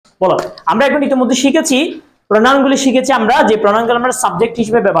বলো আমরা এখন ইতিমধ্যে শিখেছি প্রোনাউনগুলি শিখেছি আমরা যে প্রোনাউনগুলো আমরা সাবজেক্ট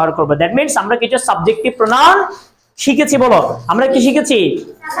হিসেবে ব্যবহার করব দ্যাট মিন্স আমরা কিছু সাবজেক্টিভ প্রোনাউন শিখেছি বলো আমরা কি শিখেছি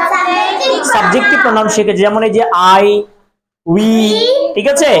সাবজেক্টিভ প্রোনাউন শিখেছি যেমন এই যে আই উই ঠিক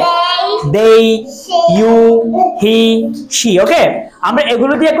আছে দে ইউ হি শি ওকে আমরা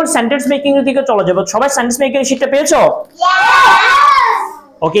এগুলো দিয়ে এখন সেন্টেন্স মেকিং এর দিকে চলে যাব সবাই সেন্টেন্স মেকিং শিখতে পেরেছো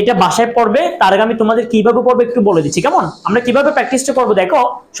ওকে এটা বাসায় পড়বে তার আগে আমি তোমাদের কিভাবে পড়বে একটু বলে দিচ্ছি কেমন আমরা কিভাবে প্র্যাকটিসটা করব দেখো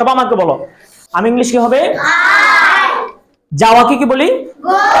সবাই আমাকে বলো আমি ইংলিশ কি হবে যাওয়াকে কি বলি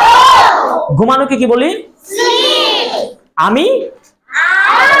গো ঘুমানোকে কি বলি স্লিপ আমি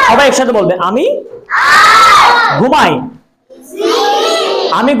সবাই একসাথে বলবে আমি ঘুমাই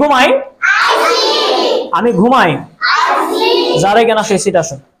আমি ঘুমাই আমি ঘুমাই যারা কেন আসে সিট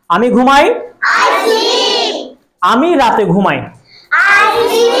আসো আমি ঘুমাই আমি রাতে ঘুমাই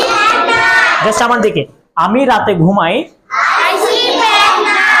জাস্ট আমার দিকে আমি রাতে ঘুমাই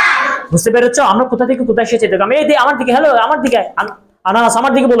বুঝতে পেরেছো আমরা কোথা থেকে কোথায় এসেছি দেখো আমি এই যে আমার দিকে হ্যালো আমার দিকে আনাস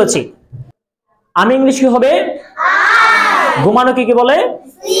আমার দিকে বলেছি আমি ইংলিশ কি হবে ঘুমানো কি বলে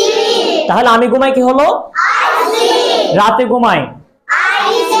তাহলে আমি ঘুমাই কি হলো রাতে ঘুমাই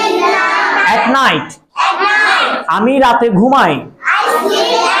at night আমি রাতে ঘুমাই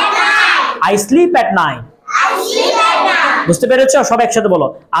I sleep at night বুঝতে পেরেছো সব একসাথে বলো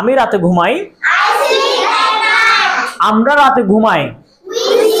আমি রাতে ঘুমাই আমরা রাতে ঘুমাই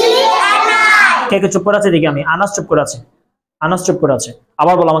কে কে চুপ করে আছে দেখি আমি আনাস চুপ করে আছে আনাস চুপ করে আছে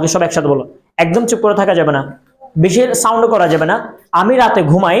আবার বলো আমাকে সব একসাথে বলো একদম চুপ করে থাকা যাবে না বেশি সাউন্ড করা যাবে না আমি রাতে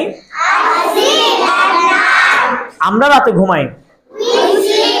ঘুমাই আমরা রাতে ঘুমাই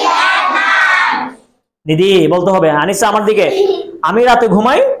দিদি বলতে হবে আনিসা আমার দিকে আমি রাতে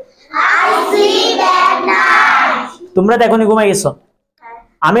ঘুমাই তোমরা তো এখনই ঘুমাই গেছো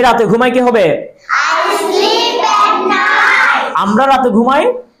আমি রাতে ঘুমাই কি হবে আমরা রাতে ঘুমাই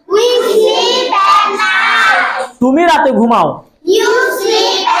তুমি রাতে ঘুমাও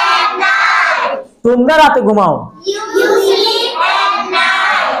তোমরা রাতে ঘুমাও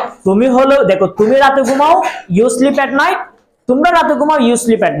তুমি হলো দেখো তুমি রাতে ঘুমাও ইউ স্লিপ এট নাইট তোমরা রাতে ঘুমাও ইউ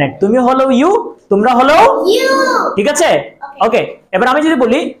স্লিপ এট নাইট তুমি হলো ইউ তোমরা হলো ইউ ঠিক আছে ওকে এবার আমি যদি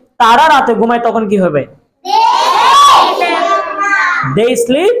বলি তারা রাতে ঘুমায় তখন কি হবে দে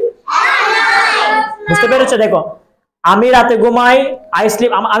স্লিপ বুঝতে পেরেছো দেখো আমি রাতে ঘুমাই আই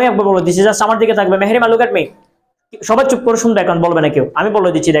স্লিপ আমি একবার বলে দিচ্ছি জাস্ট আমার দিকে থাকবে মেহেরিমা লুক এট মি সবাই চুপ করে শুনবে এখন বলবে না কেউ আমি বলে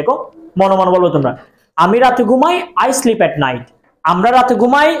দিচ্ছি দেখো মনে মনে বলবো তোমরা আমি রাতে ঘুমাই আই স্লিপ এট নাইট আমরা রাতে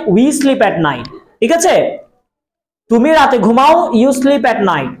ঘুমাই উই স্লিপ এট নাইট ঠিক আছে তুমি রাতে ঘুমাও ইউ স্লিপ এট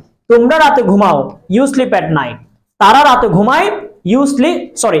নাইট তোমরা রাতে ঘুমাও ইউ স্লিপ এট নাইট তারা রাতে ঘুমায় you sleep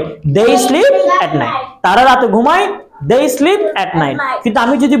sorry they sleep at night তারা রাতে ঘুমায় দে স্লিপ এট নাইট কিন্তু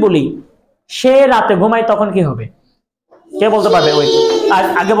আমি যদি বলি সে রাতে ঘুমায় তখন কি হবে কে বলতে পারবে ওই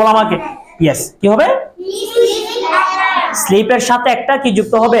আগে বলো আমাকে ইয়েস কি হবে স্লিপের সাথে একটা কি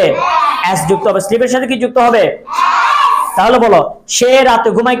যুক্ত হবে এস যুক্ত হবে স্লিপের সাথে কি যুক্ত হবে তাহলে বলো সে রাতে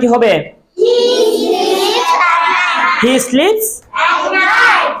ঘুমায় কি হবে হি স্লিপস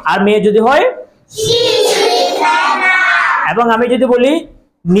আর মেয়ে যদি হয় এবং আমি যদি বলি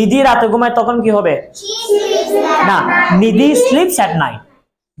নিধি রাতে ঘুমায় তখন কি হবে না নিধি স্লিপস এট নাইট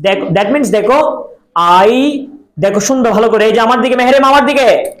দেখো দ্যাট মিন্স দেখো আই দেখো সুন্দর ভালো করে এই যে আমার দিকে মেহেরিমা আমার দিকে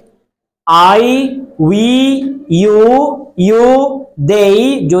আই উই ইউ ইউ দেই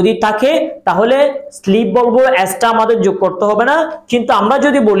যদি থাকে তাহলে স্লিপ বলবো এসটা আমাদের যোগ করতে হবে না কিন্তু আমরা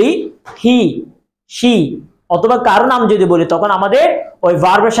যদি বলি হি শি অথবা কারো নাম যদি বলি তখন আমাদের ওই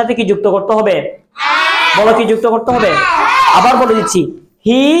ভার্বের সাথে কি যুক্ত করতে হবে বলো কি যুক্ত করতে হবে আবার বলে দিচ্ছি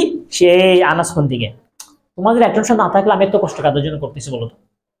হি সে আনাস কোন দিকে তোমাদের অ্যাটেনশন না থাকলে আমি এত কষ্ট কাদের জন্য করতেছি বলো তো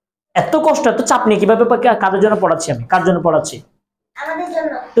এত কষ্ট এত চাপ নিয়ে কিভাবে কাদের জন্য পড়াচ্ছি আমি কার জন্য পড়াচ্ছি আমাদের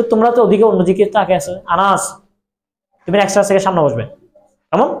জন্য তো তোমরা তো ওদিকে অন্যদিকে তাকে আছে আনাস তুমি এক্সট্রা থেকে সামনে বসবে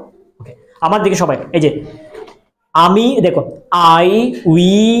কেমন ওকে আমার দিকে সবাই এই যে আমি দেখো আই উই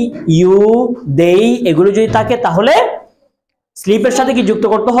ইউ দেই এগুলো যদি থাকে তাহলে স্লিপের সাথে কি যুক্ত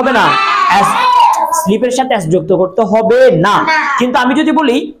করতে হবে না এস স্লিপের সাথে এস যুক্ত করতে হবে না কিন্তু আমি যদি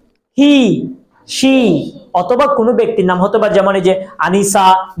বলি হি শি অথবা কোনো ব্যক্তির নাম হতে পারে যেমন এই যে আনিসা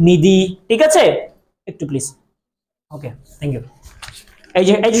নিধি ঠিক আছে একটু প্লিজ ওকে থ্যাংক ইউ এই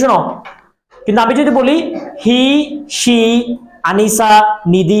যে শোনো কিন্তু আমি যদি বলি হি শি আনিসা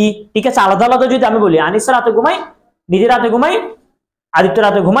নিধি ঠিক আছে আলাদা আলাদা যদি আমি বলি আনিসা রাতে ঘুমাই নিধি রাতে ঘুমাই আদিত্য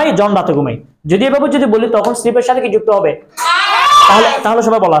রাতে ঘুমাই জন রাতে ঘুমাই যদি এভাবে যদি বলি তখন স্লিপের সাথে কি যুক্ত হবে তাহলে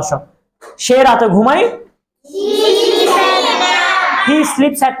সবাই বলা আসো সে রাতে ঘুমায় হি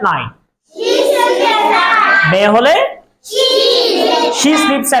স্লিপস এট নাইট মেয়ে হলে she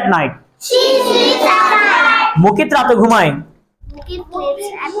slips at night Mukit রাতে ঘুমায়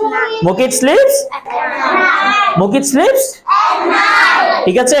মুকিত স্লিপস মুকিত স্লিপস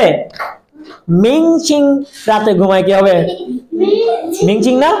ঠিক আছে। মিংচিং রাতে ঘুমায় কি হবে?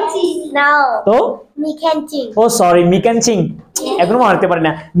 মিংচিং না তো ও সরি মিকানচিং, এখনো মারতে পারি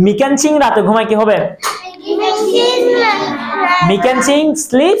না। মিকানচিং রাতে ঘুমায় কি হবে? মিকানচিং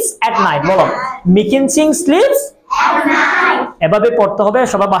স্লিপস এট নাইট। বলো মিকানচিং স্লিপস এভাবে পড়তে হবে।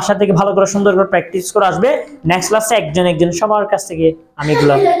 সবাই বাসা থেকে ভালো করে সুন্দর করে প্র্যাকটিস করে আসবে। নেক্সট ক্লাসে একজন সবার কাছ থেকে আমি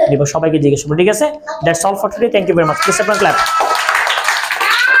এগুলো নিব, সবাইকে জিজ্ঞেস করবো, ঠিক আছে? That's all for today, thank you very much, please clap.